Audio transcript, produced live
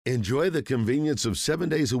Enjoy the convenience of 7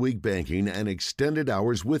 days a week banking and extended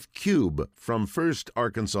hours with Cube from First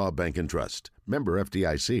Arkansas Bank and Trust. Member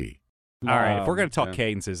FDIC. All right, if we're going to talk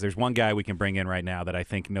cadences, there's one guy we can bring in right now that I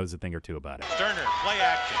think knows a thing or two about it. Stoerner, play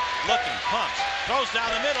action, looking, pumps, throws down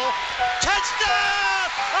the middle. Touchdown,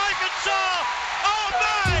 Arkansas! Oh,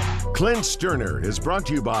 my! Clint Stoerner is brought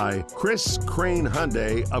to you by Crain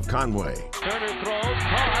Hyundai of Conway. Stoerner throws,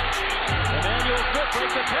 caught. Emmanuel Smith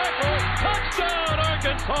breaks the tackle. Touchdown,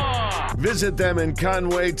 Arkansas! Visit them in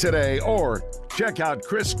Conway today or check out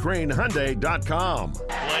ChrisCraneHyundai.com.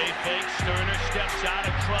 Play fake, Stoerner steps out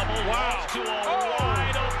of trouble. Wow. To a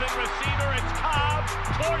wide open receiver. It's Cobb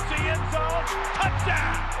towards the end zone.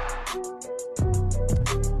 Touchdown!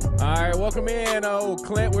 All right, welcome in.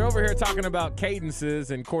 Clint, we're over here talking about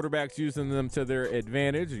cadences and quarterbacks using them to their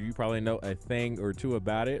advantage. You probably know a thing or two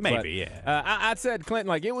about it. Maybe, but, yeah. I said, Clint,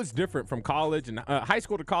 like it was different from college and high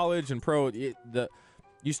school to college and pro.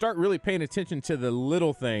 You start really paying attention to the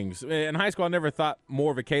little things. In high school, I never thought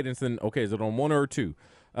more of a cadence than, okay, is it on one or two?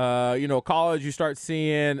 College, you start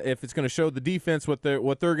seeing if it's going to show the defense what they're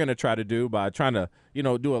going to try to do by trying to, do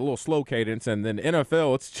a little slow cadence. And then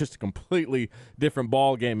NFL, it's just a completely different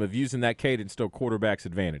ball game of using that cadence to a quarterback's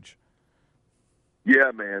advantage.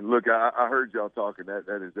 Yeah, man. Look, I heard y'all talking. That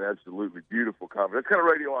is absolutely beautiful comment. That's kind of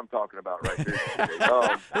radio I'm talking about right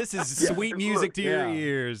there. This is sweet music to your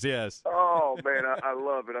ears, yes. Oh, man, I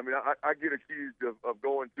love it. I mean, I get accused of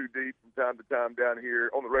going too deep from time to time down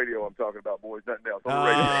here. On the radio I'm talking about, boys, nothing else. On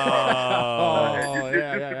the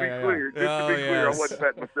radio. Just to be clear, I wasn't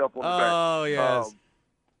patting myself on the back. Oh, yes.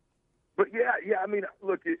 But, yeah, I mean,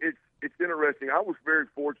 look, it's interesting. I was very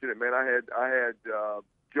fortunate, man. I had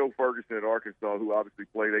Joe Ferguson at Arkansas, who obviously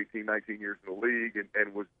played 18, 19 years in the league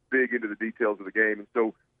and was big into the details of the game. And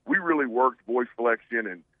so we really worked voice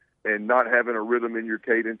flexion and not having a rhythm in your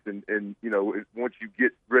cadence. And once you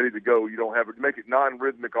get ready to go, you don't have it. Make it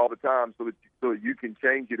non-rhythmic all the time so that you can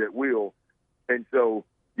change it at will. And so,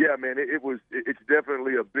 yeah, man, it's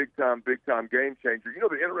definitely a big-time game changer.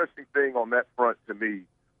 The interesting thing on that front to me,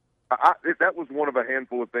 that was one of a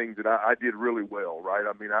handful of things that I did really well, right?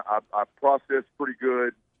 I mean, I processed pretty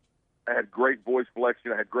good. I had great voice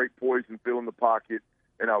flexion. I had great poise and feel in the pocket,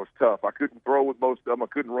 and I was tough. I couldn't throw with most of them. I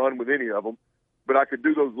couldn't run with any of them, but I could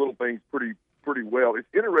do those little things pretty well. It's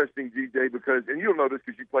interesting, DJ, because, and you'll know this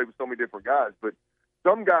because you play with so many different guys, but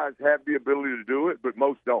some guys have the ability to do it, but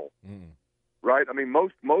most don't, right? I mean,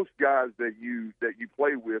 most guys that you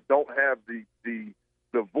play with don't have the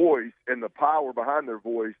voice and the power behind their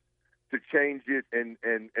voice to change it and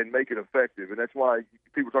make it effective. And that's why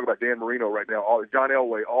people talk about Dan Marino right now, John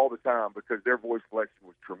Elway all the time, because their voice flexion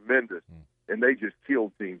was tremendous, and they just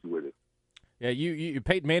killed teams with it. Yeah, you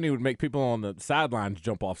Peyton Manning would make people on the sidelines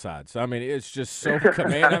jump off sides. So, I mean, it's just so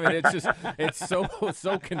command. I mean, it's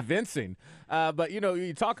so convincing. But,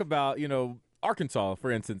 you talk about, Arkansas,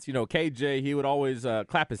 for instance, KJ, he would always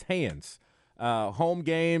clap his hands. Home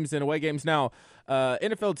games and away games. Now,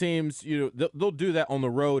 NFL teams, they'll do that on the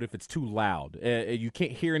road if it's too loud. You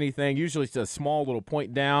can't hear anything. Usually it's a small little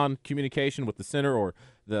point down communication with the center, or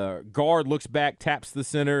the guard looks back, taps the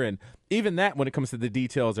center. And even that, when it comes to the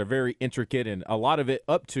details, are very intricate. And a lot of it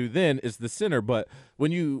up to then is the center. But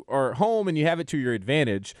when you are home and you have it to your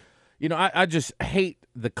advantage, I just hate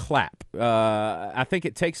the clap. I think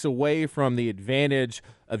it takes away from the advantage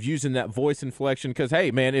of using that voice inflection because,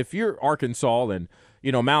 hey, man, if you're Arkansas and,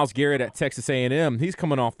 Myles Garrett at Texas A&M, he's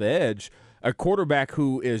coming off the edge, a quarterback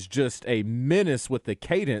who is just a menace with the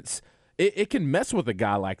cadence, it can mess with a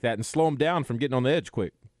guy like that and slow him down from getting on the edge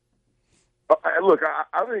quick. Look,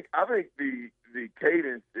 I think the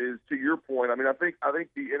cadence is, to your point, I mean, I think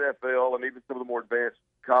the NFL and even some of the more advanced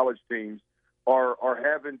college teams are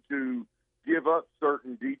having to give up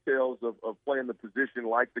certain details of playing the position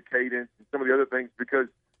like the cadence and some of the other things because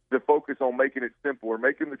the focus on making it simpler,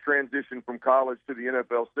 making the transition from college to the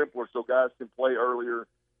NFL simpler so guys can play earlier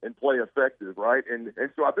and play effective, right? And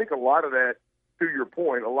so I think a lot of that, to your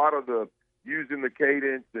point, a lot of the using the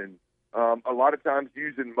cadence and a lot of times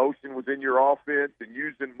using motion within your offense and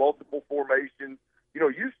using multiple formations.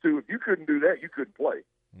 Used to, if you couldn't do that, you couldn't play.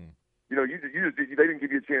 They didn't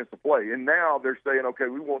give you a chance to play. And now they're saying, okay,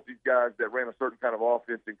 we want these guys that ran a certain kind of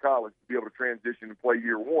offense in college to be able to transition and play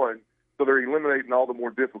year one. So they're eliminating all the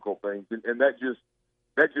more difficult things. And that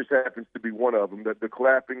just happens to be one of them. The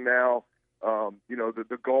clapping now,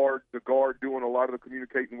 the guard doing a lot of the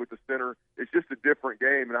communicating with the center. It's just a different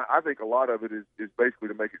game. And I think a lot of it is basically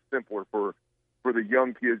to make it simpler for the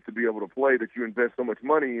young kids to be able to play that you invest so much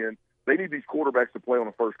money in. They need these quarterbacks to play on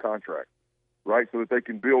a first contract. right, so that they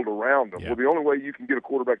can build around them. Yeah. Well, the only way you can get a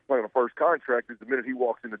quarterback to play on a first contract is the minute he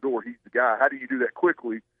walks in the door, he's the guy. How do you do that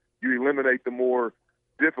quickly? You eliminate the more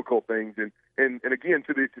difficult things. And again,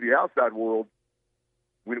 to the outside world,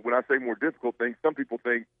 when I say more difficult things, some people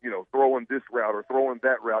think, throwing this route or throwing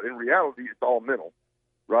that route. In reality, it's all mental,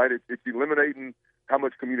 right? It's eliminating how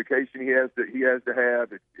much communication he has to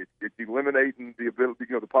have. It's eliminating the ability,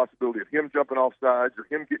 the possibility of him jumping off sides or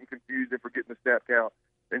him getting confused and forgetting the snap count.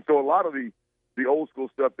 And so a lot of the old school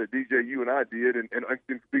stuff that DJ, you and I did, and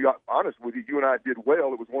to be honest with you, you and I did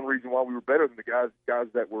well. It was one reason why we were better than the guys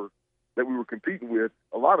that we were competing with.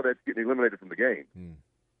 A lot of that's getting eliminated from the game.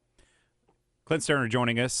 Clint Stoerner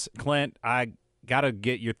joining us. Clint, I got to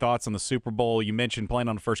get your thoughts on the Super Bowl. You mentioned playing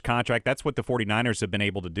on the first contract. That's what the 49ers have been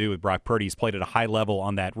able to do with Brock Purdy. He's played at a high level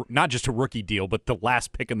on that, not just a rookie deal, but the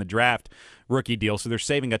last pick in the draft rookie deal. So they're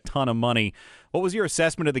saving a ton of money. What was your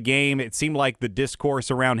assessment of the game? It seemed like the discourse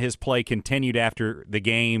around his play continued after the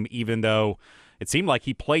game, even though it seemed like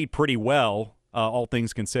he played pretty well, all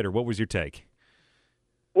things considered. What was your take?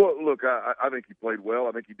 Well, look, I think he played well.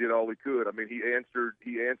 I think he did all he could. I mean, he answered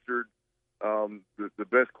the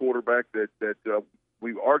best quarterback that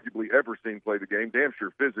we've arguably ever seen play the game, damn sure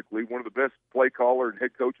physically, one of the best play caller and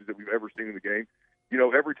head coaches that we've ever seen in the game.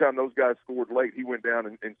 Every time those guys scored late, he went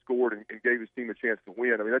down and scored and gave his team a chance to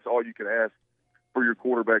win. I mean, that's all you can ask for your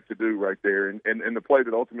quarterback to do right there. And the play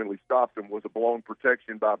that ultimately stopped him was a blown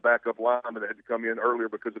protection by a backup lineman that had to come in earlier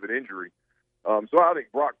because of an injury. So I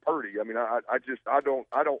think Brock Purdy, I mean, I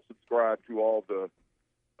don't subscribe to all the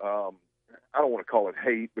I don't want to call it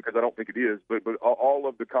hate because I don't think it is, but all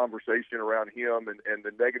of the conversation around him and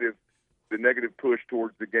the negative push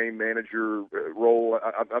towards the game manager role.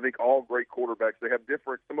 I think all great quarterbacks,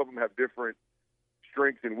 some of them have different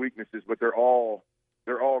strengths and weaknesses, but they're all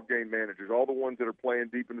game managers. All the ones that are playing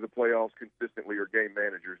deep into the playoffs consistently are game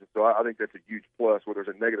managers. And so I think that's a huge plus where there's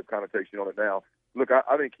a negative connotation on it now. Look,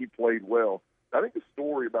 I think he played well. I think the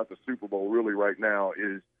story about the Super Bowl really right now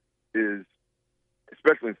is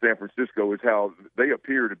especially in San Francisco, is how they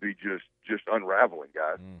appear to be just unraveling,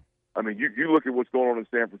 guys. I mean, you look at what's going on in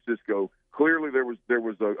San Francisco. Clearly, there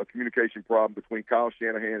was a communication problem between Kyle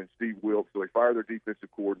Shanahan and Steve Wilks, so they fired their defensive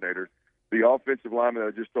coordinator. The offensive lineman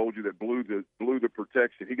that I just told you that blew the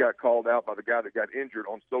protection, he got called out by the guy that got injured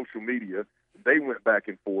on social media. They went back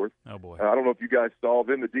and forth. Oh boy! I don't know if you guys saw.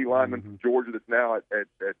 Then the D lineman from Georgia that's now at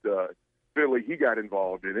Philly, he got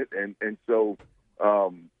involved in it, and so.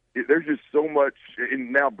 There's just so much,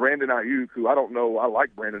 and now Brandon Ayuk, who I don't know, I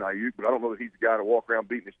like Brandon Ayuk, but I don't know that he's the guy to walk around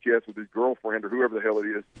beating his chest with his girlfriend or whoever the hell it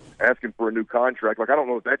is, asking for a new contract. Like, I don't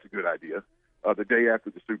know if that's a good idea the day after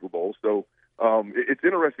the Super Bowl. So it's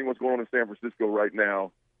interesting what's going on in San Francisco right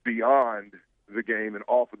now beyond the game and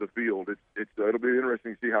off of the field. It'll be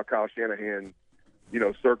interesting to see how Kyle Shanahan,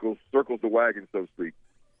 circles the wagon, so to speak.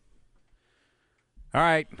 All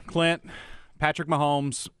right, Clint, Patrick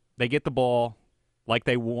Mahomes, they get the ball.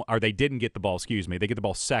 They didn't get the ball. Excuse me. They get the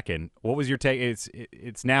ball second. What was your take?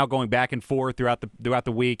 It's now going back and forth throughout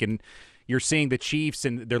the week, and you're seeing the Chiefs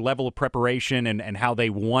and their level of preparation and how they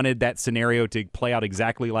wanted that scenario to play out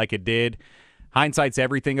exactly like it did. Hindsight's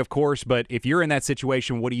everything, of course, but if you're in that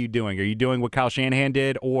situation, what are you doing? Are you doing what Kyle Shanahan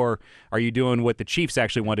did, or are you doing what the Chiefs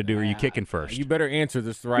actually want to do? Are you kicking first? You better answer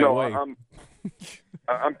this the right way.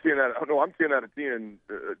 I'm 10 out of 10.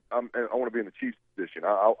 I want to be in the Chiefs position.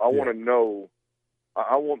 I want to know.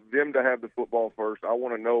 I want them to have the football first. I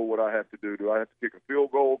want to know what I have to do. Do I have to kick a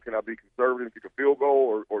field goal? Can I be conservative and kick a field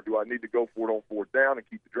goal, or do I need to go for it on fourth down and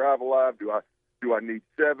keep the drive alive? Do I need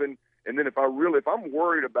 7? And then if I'm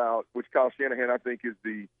worried about, which Kyle Shanahan I think is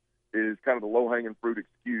kind of the low-hanging fruit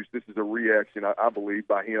excuse. This is a reaction, I believe,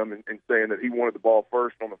 by him and saying that he wanted the ball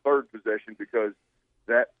first on the third possession because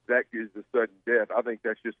that is the sudden death. I think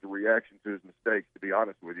that's just a reaction to his mistakes, to be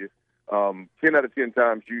honest with you. 10 out of 10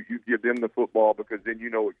 times you give them the football because then you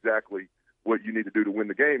know exactly what you need to do to win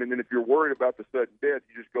the game. And then if you're worried about the sudden death,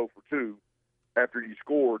 you just go for 2 after you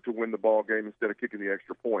score to win the ball game instead of kicking the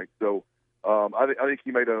extra point. So I think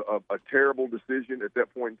he made a terrible decision at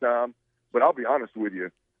that point in time. But I'll be honest with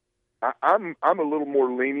you, I'm a little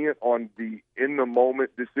more lenient on the in the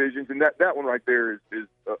moment decisions, and that one right there is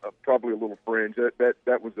probably a little fringe.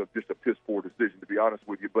 That was just a piss poor decision, to be honest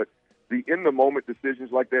with you. But the in the moment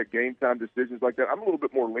decisions like that, game time decisions like that, I'm a little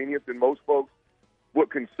bit more lenient than most folks. What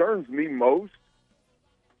concerns me most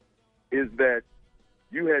is that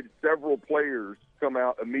you had several players come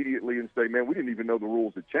out immediately and say, "Man, we didn't even know the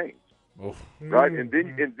rules had changed." Oof. Right, and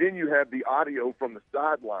then you have the audio from the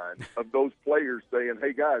sideline of those players saying,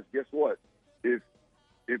 "Hey guys, guess what? If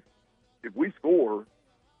we score,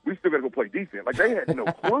 we still got to go play defense." Like they had no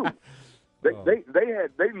clue.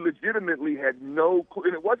 They legitimately had no clue,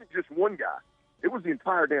 and it wasn't just one guy. It was the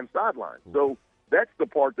entire damn sideline. So that's the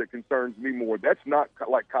part that concerns me more. That's not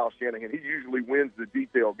like Kyle Shanahan. He usually wins the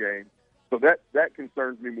detail game. So that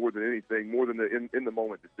concerns me more than anything, more than the in the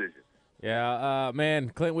moment decision. Yeah,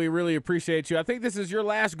 man, Clint, we really appreciate you. I think this is your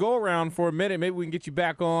last go-around for a minute. Maybe we can get you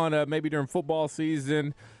back on maybe during football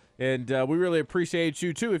season. And we really appreciate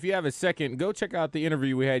you, too. If you have a second, go check out the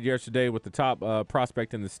interview we had yesterday with the top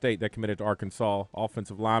prospect in the state that committed to Arkansas,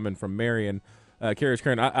 offensive lineman from Marion,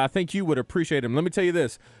 Crain. I think you would appreciate him. Let me tell you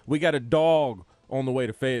this. We got a dog on the way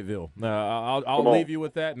to Fayetteville. I'll leave you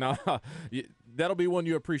with that. No, that'll be one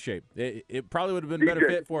you appreciate. It probably would have been better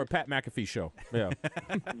fit for a Pat McAfee show. Yeah.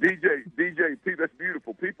 DJ, that's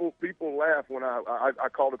beautiful. People laugh when I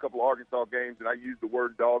called a couple of Arkansas games and I used the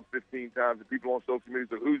word dog 15 times, and people on social media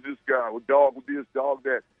say, "Who's this guy? Well, dog with this, dog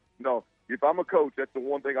that." No, if I'm a coach, that's the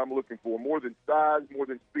one thing I'm looking for. More than size, more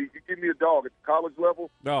than speed. You give me a dog at the college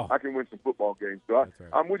level, I can win some football games. So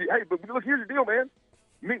I'm with you. Hey, but look, here's the deal, man.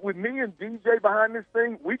 With me and DJ behind this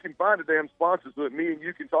thing, we can find a damn sponsor so that me and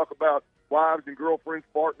you can talk about wives and girlfriends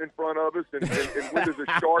farting in front of us and when does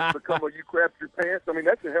a shark become a you crapped your pants. I mean,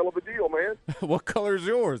 that's a hell of a deal, man. What color is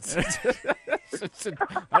yours?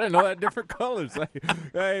 I didn't know that different colors.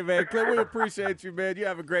 Hey, man, Clint, we appreciate you, man. You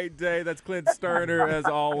have a great day. That's Clint Stoerner, as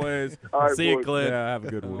always. Right, See you, boys. Clint. Yeah, have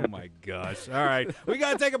a good one. Oh, my gosh. All right. We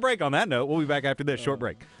got to take a break on that note. We'll be back after this short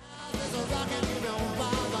break. There's a rocket